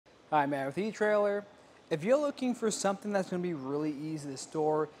Hi, Matt with eTrailer. If you're looking for something that's going to be really easy to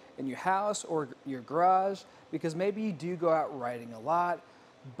store in your house or your garage, because maybe you do go out riding a lot,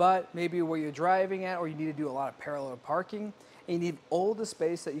 but maybe where you're driving at or you need to do a lot of parallel parking, and you need all the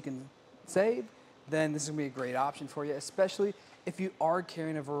space that you can save, then this is going to be a great option for you, especially if you are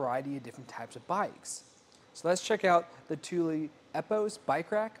carrying a variety of different types of bikes. So let's check out the Thule Epos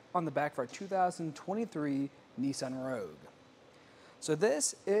Bike Rack on the back of our 2023 Nissan Rogue. So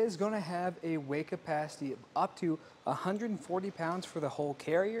this is going to have a weight capacity of up to 140 pounds for the whole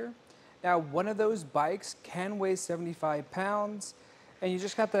carrier. Now, one of those bikes can weigh 75 pounds, and you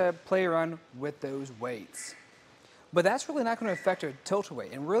just got to play around with those weights. But that's really not going to affect your tilt-away,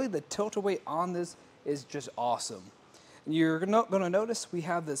 and really the tilt-away on this is just awesome. And you're going to notice we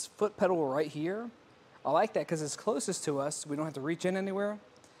have this foot pedal right here. I like that because it's closest to us, so we don't have to reach in anywhere.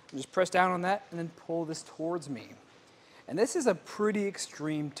 Just press down on that and then pull this towards me. And this is a pretty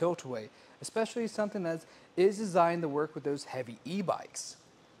extreme tilt-away, especially something that is designed to work with those heavy e-bikes.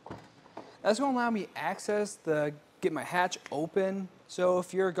 That's going to allow me access to get my hatch open. So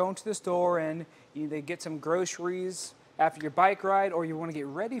if you're going to the store and you need to get some groceries after your bike ride, or you want to get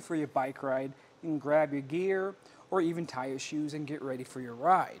ready for your bike ride, you can grab your gear or even tie your shoes and get ready for your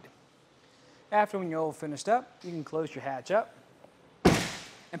ride. After when you're all finished up, you can close your hatch up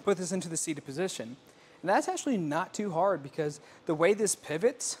and put this into the seated position. And that's actually not too hard because the way this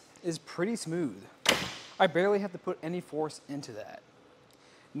pivots is pretty smooth. I barely have to put any force into that.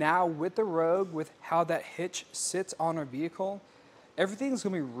 Now with the Rogue, with how that hitch sits on our vehicle, everything's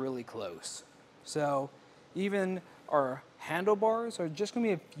going to be really close. So even our handlebars are just going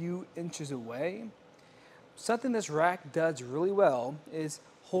to be a few inches away. Something this rack does really well is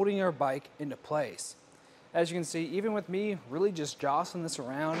holding our bike into place. As you can see, even with me really just jostling this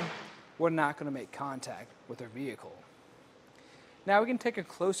around, we're not going to make contact with our vehicle. Now we can take a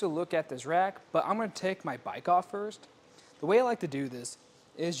closer look at this rack, but I'm going to take my bike off first. The way I like to do this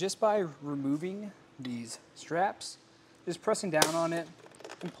is just by removing these straps, just pressing down on it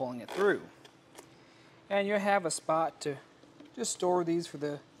and pulling it through. And you have a spot to just store these for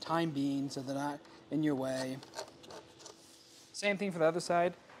the time being so they're not in your way. Same thing for the other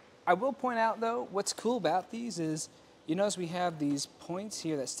side. I will point out though, what's cool about these is, you notice we have these points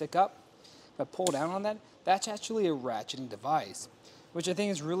here that stick up. If I pull down on that, that's actually a ratcheting device, which I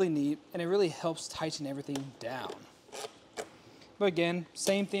think is really neat, and it really helps tighten everything down. But again,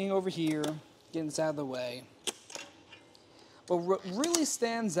 same thing over here, getting this out of the way. But what really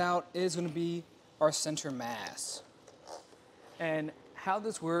stands out is going to be our center mass. And how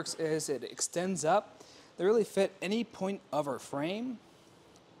this works is it extends up to really fit any point of our frame.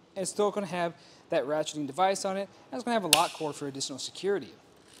 And it's still going to have that ratcheting device on it, and it's going to have a lock cord for additional security.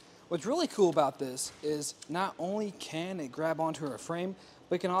 What's really cool about this is not only can it grab onto our frame,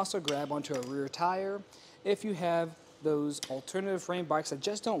 but it can also grab onto a rear tire if you have those alternative frame bikes that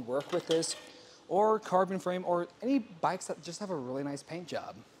just don't work with this, or carbon frame, or any bikes that just have a really nice paint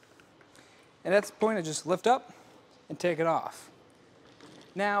job. And that's the point of just lift up and take it off.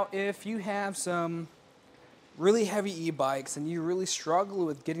 Now, if you have some really heavy e-bikes and you really struggle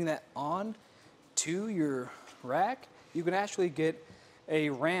with getting that on to your rack, you can actually get a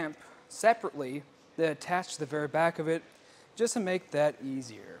ramp separately that attached to the very back of it just to make that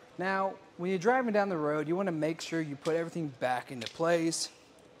easier. Now, when you're driving down the road, you want to make sure you put everything back into place,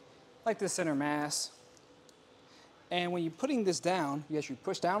 like the center mass. And when you're putting this down, you actually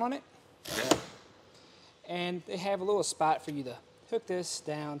push down on it, and they have a little spot for you to hook this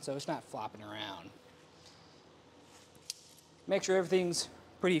down so it's not flopping around. Make sure everything's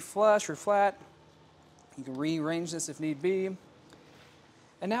pretty flush or flat. You can rearrange this if need be.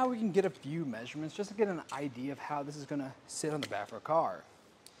 And now we can get a few measurements just to get an idea of how this is going to sit on the back of our car.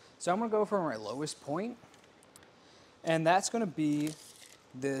 So I'm going to go from my lowest point, and that's going to be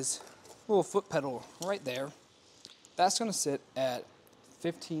this little foot pedal right there. That's going to sit at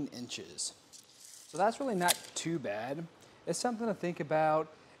 15 inches. So that's really not too bad. It's something to think about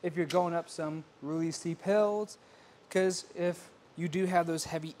if you're going up some really steep hills, because if you do have those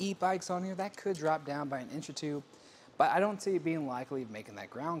heavy e-bikes on here, that could drop down by an inch or two, but I don't see it being likely of making that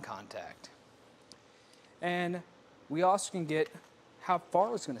ground contact. And we also can get how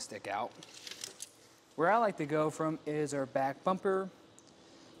far it's going to stick out. Where I like to go from is our back bumper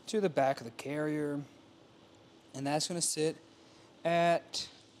to the back of the carrier, and that's going to sit at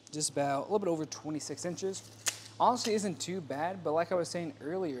just about a little bit over 26 inches. Honestly, isn't too bad, but like I was saying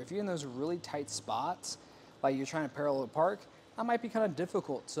earlier, if you're in those really tight spots, like you're trying to parallel park, that might be kind of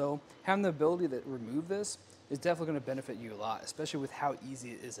difficult. So having the ability to remove this is definitely going to benefit you a lot, especially with how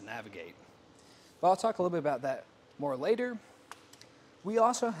easy it is to navigate. But I'll talk a little bit about that more later. We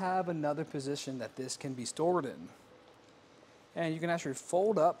also have another position that this can be stored in. And you can actually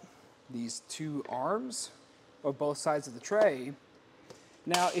fold up these two arms or both sides of the tray.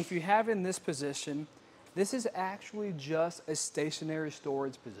 Now, if you have it in this position, this is actually just a stationary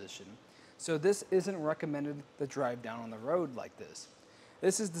storage position. So this isn't recommended to drive down on the road like this.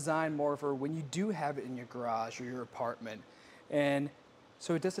 This is designed more for when you do have it in your garage or your apartment, and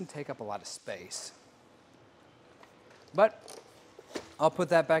so it doesn't take up a lot of space. But I'll put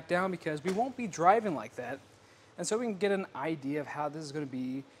that back down because we won't be driving like that, and so we can get an idea of how this is going to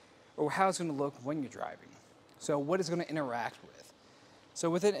be or how it's going to look when you're driving. So what it's going to interact with. So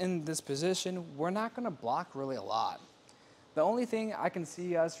with it in this position, we're not going to block really a lot. The only thing I can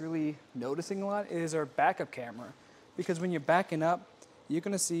see us really noticing a lot is our backup camera, because when you're backing up, you're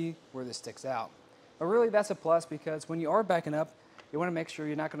going to see where this sticks out. But really that's a plus, because when you are backing up, you want to make sure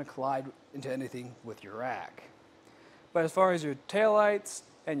you're not going to collide into anything with your rack. But as far as your taillights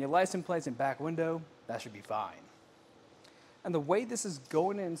and your license plates and back window, that should be fine. And the way this is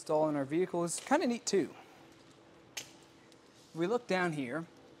going to install in our vehicle is kind of neat too. If we look down here,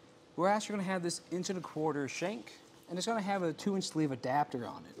 we're actually going to have this 1¼ inch shank, and it's going to have a 2-inch sleeve adapter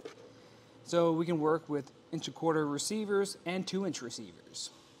on it. So we can work with 1¼ inch receivers and 2-inch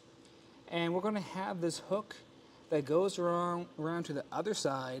receivers. And we're going to have this hook that goes around to the other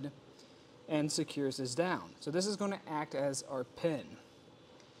side and secures this down. So this is going to act as our pin.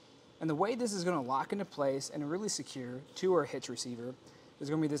 And the way this is going to lock into place and really secure to our hitch receiver is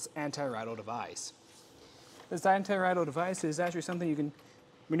going to be this anti-rattle device. This anti-rattle device is actually something you can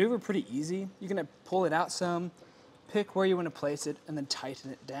maneuver pretty easy. You can pull it out some, pick where you want to place it, and then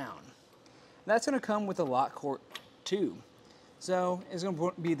tighten it down. That's going to come with a lock cord too. So it's going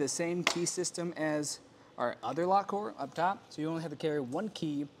to be the same key system as our other lock cord up top. So you only have to carry one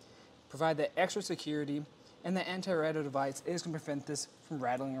key, provide that extra security, and the anti-rattle device is going to prevent this from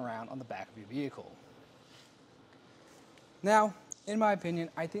rattling around on the back of your vehicle. Now, in my opinion,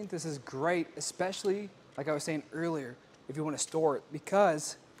 I think this is great, especially, like I was saying earlier, if you want to store it,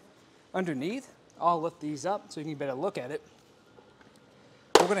 because underneath, I'll lift these up so you can get a better look at it.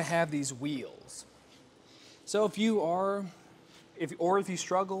 We're going to have these wheels. So if you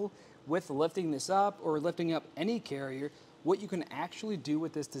struggle with lifting this up or lifting up any carrier, what you can actually do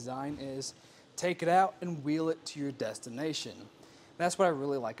with this design is take it out and wheel it to your destination. That's what I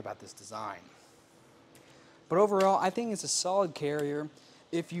really like about this design. But overall, I think it's a solid carrier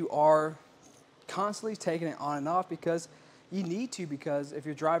if you are constantly taking it on and off, because you need to, because if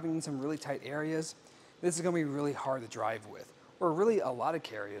you're driving in some really tight areas, this is going to be really hard to drive with, or really a lot of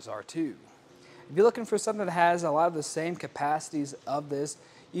carriers are too. If you're looking for something that has a lot of the same capacities of this,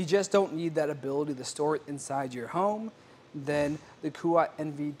 you just don't need that ability to store it inside your home, then the Thule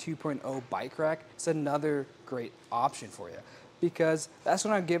NV 2.0 Bike Rack is another great option for you, because that's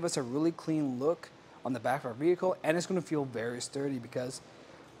going to give us a really clean look on the back of our vehicle, and it's going to feel very sturdy, because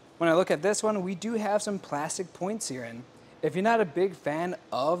when I look at this one, we do have some plastic points here, and if you're not a big fan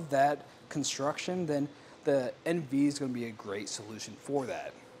of that construction, then the NV is going to be a great solution for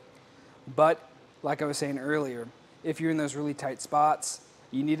that. But like I was saying earlier, if you're in those really tight spots,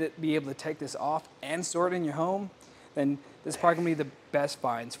 you need to be able to take this off and store it in your home, then this is probably going to be the best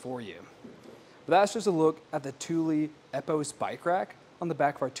finds for you. But that's just a look at the Thule Epos Bike Rack on the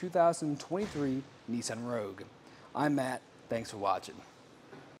back of our 2023 Nissan Rogue. I'm Matt. Thanks for watching.